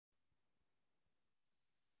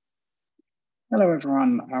Hello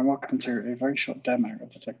everyone, and welcome to a very short demo of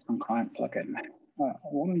the Tekton Client Plugin. What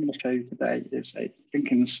I'm going to show you today is a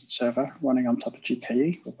Jenkins server running on top of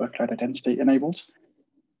GKE with workload identity enabled.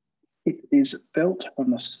 It is built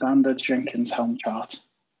from the standard Jenkins Helm chart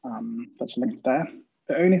that's linked there.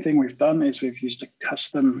 The only thing we've done is we've used a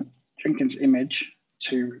custom Jenkins image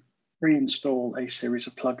to reinstall a series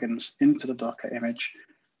of plugins into the Docker image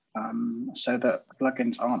so that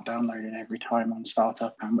plugins aren't downloaded every time on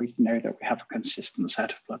startup, and we know that we have a consistent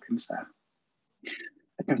set of plugins there.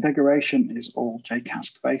 The configuration is all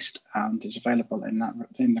JCast based and is available in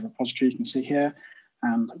the repository you can see here.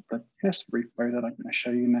 And the test repo that I'm going to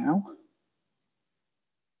show you now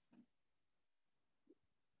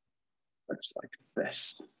looks like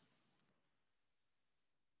this.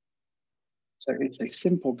 So it's a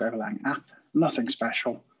simple Golang app, nothing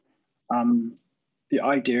special. The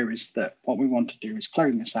idea is that what we want to do is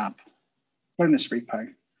clone this app, clone this repo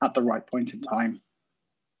at the right point in time,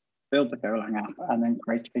 build the Golang app, and then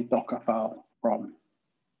create a Docker file from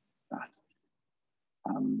that.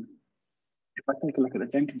 If I take a look at the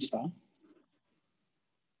Jenkins file,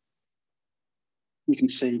 you can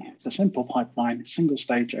see it's a simple pipeline, single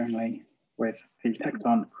stage only, with the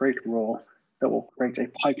Tekton create raw that will create a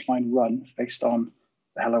pipeline run based on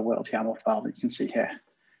the hello world YAML file that you can see here.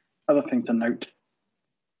 Other thing to note,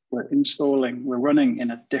 we're running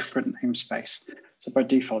in a different namespace. So by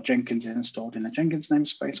default, Jenkins is installed in the Jenkins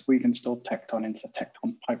namespace. We've installed Tekton into the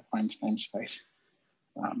Tekton pipelines namespace.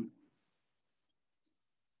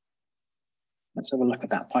 Let's have a look at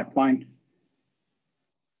that pipeline.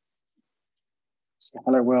 So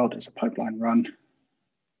hello world is a pipeline run.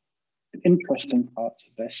 The interesting parts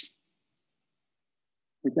of this,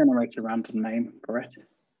 we generate a random name for it.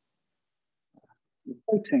 We're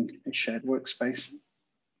creating a shared workspace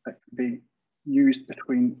that can be used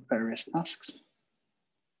between various tasks.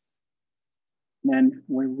 And then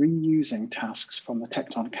we're reusing tasks from the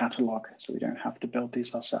Tekton catalog, so we don't have to build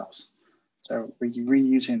these ourselves. So we're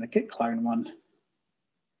reusing the git clone one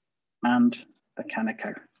and the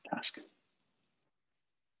Kaneko task.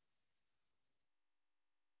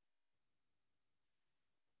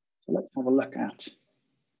 So let's have a look at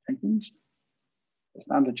Jenkins. The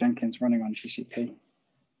standard Jenkins running on GCP.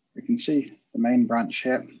 We can see the main branch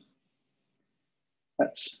here.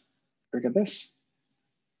 Let's trigger this.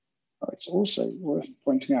 It's also worth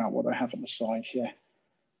pointing out what I have on the side here.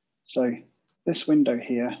 So this window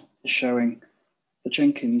here is showing the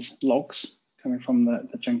Jenkins logs coming from the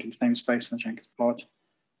Jenkins namespace and the Jenkins pod.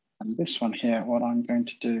 And this one here, what I'm going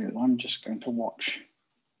to do is I'm just going to watch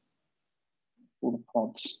all the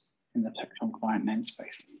pods in the Tekton client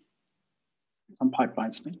namespace. Some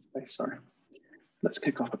pipelines namespace, sorry. Let's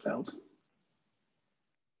kick off a build.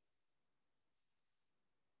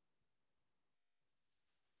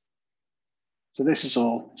 So this is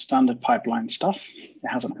all standard pipeline stuff. It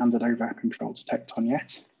hasn't handed over control to Tekton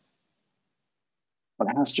yet, but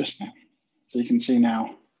it has just now. So you can see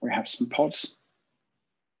now we have some pods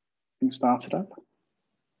being started up.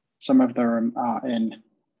 Some of them are in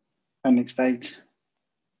pending state,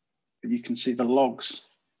 but you can see the logs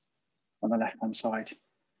on the left-hand side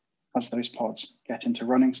as those pods get into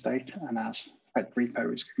running state and as that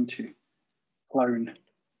repo is going to clone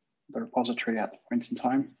the repository at the point in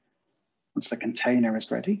time. Once the container is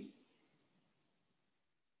ready,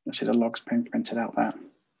 you'll see the logs being printed out there. As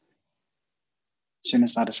soon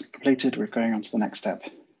as that is completed, we're going on to the next step.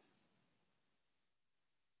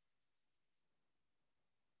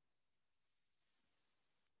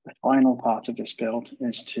 The final part of this build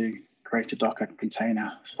is to create a Docker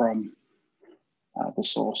container from the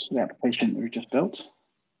source, the application that we just built.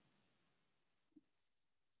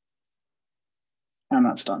 And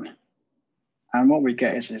that's done. And what we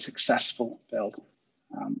get is a successful build.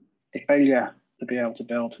 A failure to be able to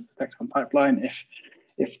build the Tekton pipeline if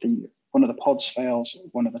one of the pods fails,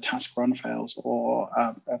 one of the task run fails, or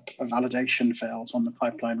a validation fails on the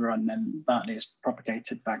pipeline run, then that is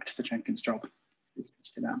propagated back to the Jenkins job. You can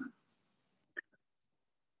see that.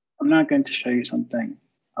 I'm now going to show you something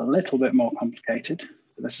a little bit more complicated.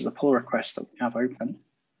 So this is a pull request that we have open.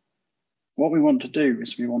 What we want to do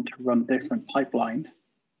is we want to run a different pipeline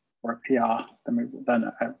or a PR than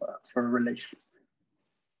for a release.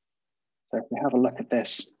 So if we have a look at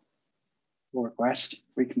this pull request,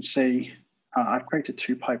 we can see I've created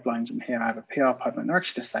two pipelines in here. I have a PR pipeline. They're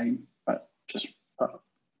actually the same, but just for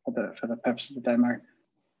the purpose of the demo,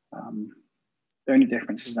 the only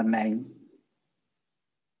difference is the name.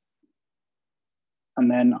 And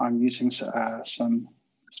then I'm using some, I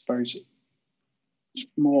suppose,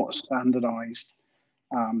 more standardized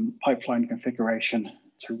pipeline configuration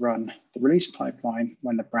to run the release pipeline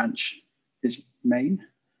when the branch is main,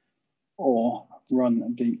 or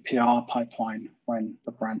run the PR pipeline when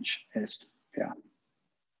the branch is PR.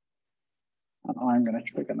 And I'm going to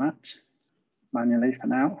trigger that manually for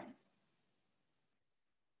now.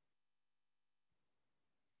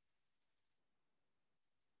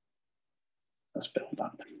 Let's build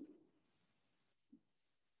that.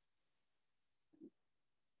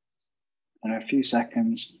 In a few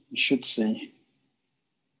seconds, you should see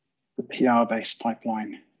the PR-based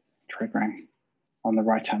pipeline triggering on the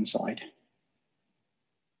right-hand side.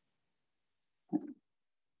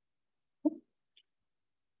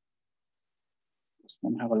 Let's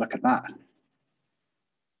have a look at that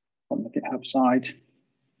on the GitHub side.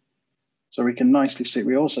 So we can nicely see,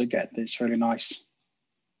 we also get this really nice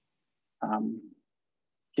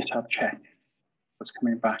GitHub check that's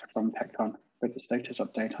coming back from Tekton with the status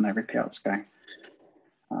update on every PR that's going.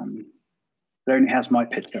 It only has my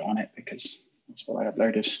picture on it because that's what I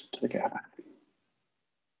uploaded to the GitHub.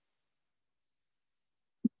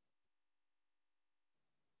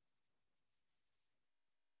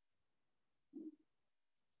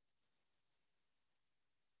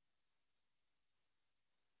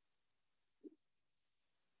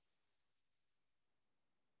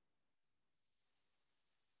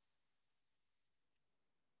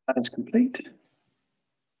 That is complete.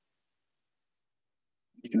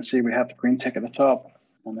 You can see we have the green tick at the top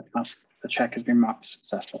and the check has been marked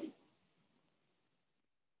successful.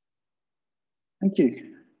 Thank you.